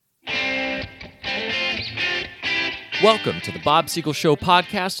Welcome to the Bob Siegel Show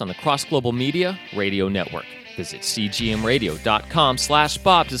podcast on the Cross Global Media Radio Network. Visit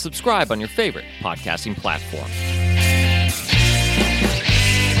cgmradio.com/Bob to subscribe on your favorite podcasting platform.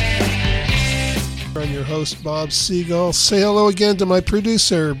 I'm your host, Bob Siegel. Say hello again to my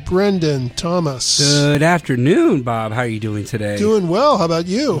producer, Brendan Thomas. Good afternoon, Bob. How are you doing today? Doing well. How about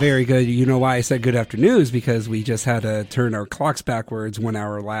you? Very good. You know why I said good afternoon is because we just had to turn our clocks backwards 1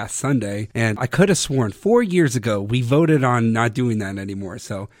 hour last Sunday. And I could have sworn 4 years ago we voted on not doing that anymore.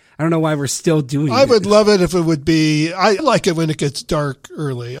 So I don't know why we're still doing it. I would love it if it would be, I like it when it gets dark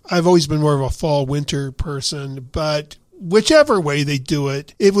early. I've always been more of a fall-winter person, but whichever way they do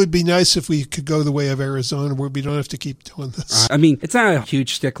it, it would be nice if we could go the way of Arizona where we don't have to keep doing this. I mean, it's not a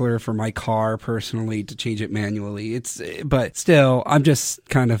huge stickler for my car personally to change it manually. But still, I'm just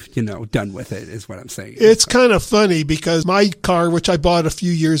kind of, done with it is what I'm saying. It's kind of funny because my car, which I bought a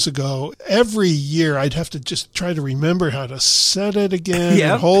few years ago, every year I'd have to just try to remember how to set it again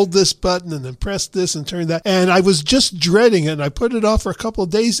and hold this button and then press this and turn that. And I was just dreading it and I put it off for a couple of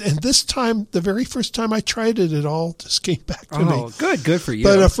days. And this time, the very first time I tried it, it all just came back to me. Oh, good for you.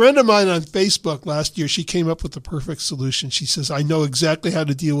 But a friend of mine on Facebook last year, she came up with the perfect solution. She says, I know exactly how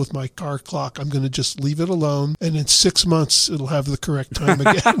to deal with my car clock. I'm going to just leave it alone, and in 6 months, it'll have the correct time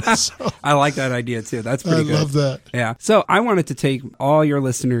again. So, I like that idea, too. That's pretty good. I love that. Yeah. So I wanted to take all your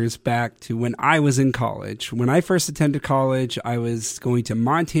listeners back to when I was in college. When I first attended college, I was going to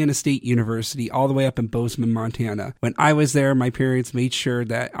Montana State University all the way up in Bozeman, Montana. When I was there, my parents made sure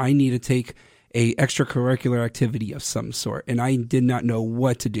that I needed to take a extracurricular activity of some sort, and I did not know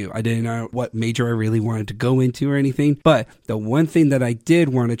what to do. I didn't know what major I really wanted to go into or anything, but the one thing that I did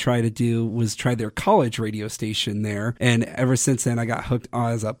want to try to do was try their college radio station there, and ever since then I got hooked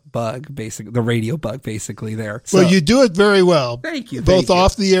as a bug, basically, the radio bug basically there. So, well, you do it very well. Thank you. Both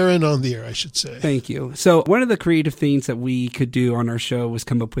off the air and on the air, I should say. Thank you. So one of the creative things that we could do on our show was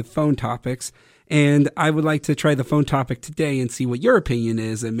come up with phone topics. And I would like to try the phone topic today and see what your opinion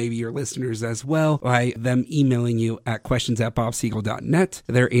is, and maybe your listeners as well, by them emailing you at questions@bobsiegel.net,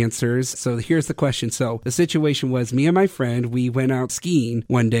 their answers. So here's the question. So the situation was me and my friend, we went out skiing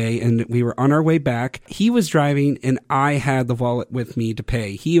one day and we were on our way back. He was driving and I had the wallet with me to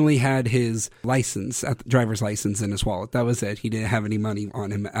pay. He only had his license, driver's license in his wallet. That was it. He didn't have any money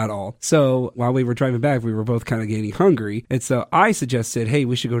on him at all. So while we were driving back, we were both kind of getting hungry. And so I suggested, hey,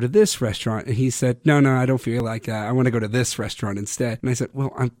 we should go to this restaurant. And he said, no, I don't feel like that. I want to go to this restaurant instead. And I said,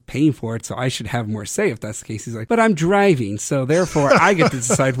 well, I'm paying for it, so I should have more say if that's the case. He's like, but I'm driving, so therefore I get to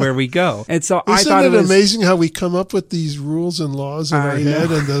decide where we go. And so I thought it was amazing how we come up with these rules and laws in our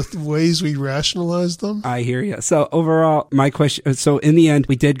head and the ways we rationalize them. I hear you. So overall, my question, so in the end,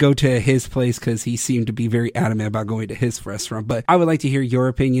 we did go to his place because he seemed to be very adamant about going to his restaurant. But I would like to hear your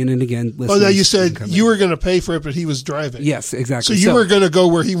opinion. And again, now you said you were going to pay for it, but he was driving. Yes, exactly. So you were going to go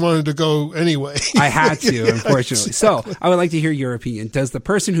where he wanted to go anyway. I had to, unfortunately. Exactly. So I would like to hear your opinion. Does the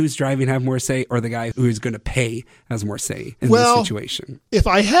person who's driving have more say, or the guy who is going to pay has more say in this situation? If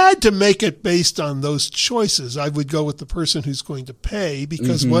I had to make it based on those choices, I would go with the person who's going to pay,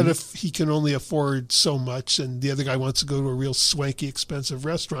 because what if he can only afford so much and the other guy wants to go to a real swanky, expensive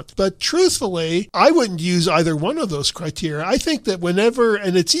restaurant? But truthfully, I wouldn't use either one of those criteria. I think that whenever,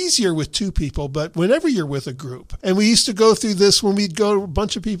 and it's easier with two people, but whenever you're with a group, and we used to go through this when we'd go to a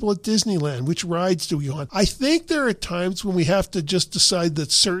bunch of people at Disneyland, which rides do we want? I think there are times when we have to just decide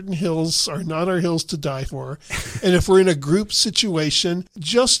that certain hills are not our hills to die for. And if we're in a group situation,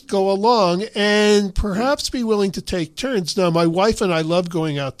 just go along and perhaps be willing to take turns. Now, my wife and I love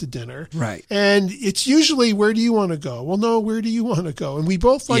going out to dinner. Right. And it's usually, where do you want to go? Well, no, where do you want to go? And we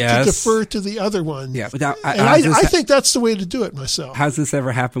both like to defer to the other one. Yeah. I think that's the way to do it myself. Has this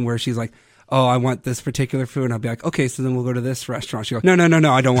ever happened where she's like, oh, I want this particular food. And I'll be like, okay, so then we'll go to this restaurant. She'll go,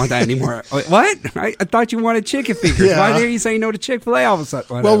 no, I don't want that anymore. What? I thought you wanted chicken fingers. Yeah. Why are you saying no to Chick-fil-A all of a sudden?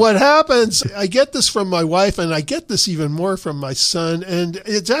 Whatever. Well, what happens, I get this from my wife, and I get this even more from my son, and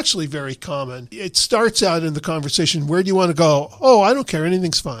it's actually very common. It starts out in the conversation, where do you want to go? Oh, I don't care.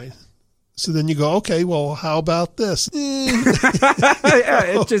 Anything's fine. So then you go, okay, well, how about this? Yeah,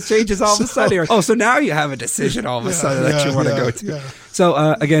 it just changes all of a sudden. Oh, so now you have a decision all of a sudden that you want to go to. Yeah. So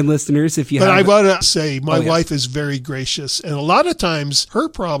again, listeners, if you But I want to say my wife is very gracious. And a lot of times her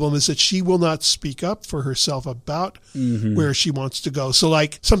problem is that she will not speak up for herself about where she wants to go. So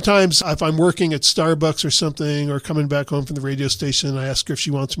like sometimes if I'm working at Starbucks or something or coming back home from the radio station, I ask her if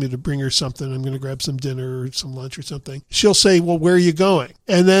she wants me to bring her something. I'm going to grab some dinner or some lunch or something. She'll say, well, where are you going?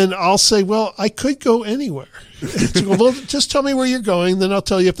 And then I'll say, well, I could go anywhere. She goes, well, just tell me where you're going, then I'll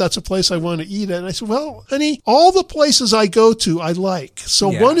tell you if that's a place I want to eat at. And I said, well, honey, all the places I go to, I like. So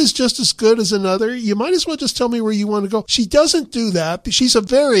one is just as good as another. You might as well just tell me where you want to go. She doesn't do that. She's a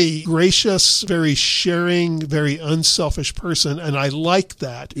very gracious, very sharing, very unselfish person, and I like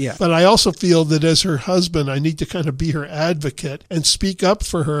that. Yeah. But I also feel that as her husband, I need to kind of be her advocate and speak up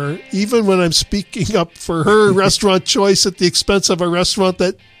for her, even when I'm speaking up for her restaurant choice at the expense of a restaurant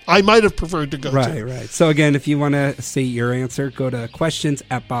that I might have preferred to go to. Right. So again, if you want to see your answer, go to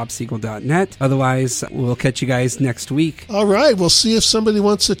questions@bobsiegel.net. Otherwise, we'll catch you guys next week. All right. We'll see if somebody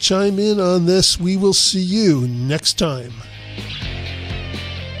wants to chime in on this. We will see you next time.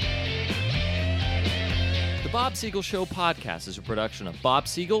 The Bob Siegel Show podcast is a production of Bob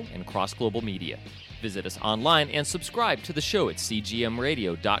Siegel and Cross Global Media. Visit us online and subscribe to the show at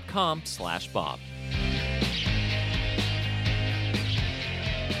cgmradio.com/Bob.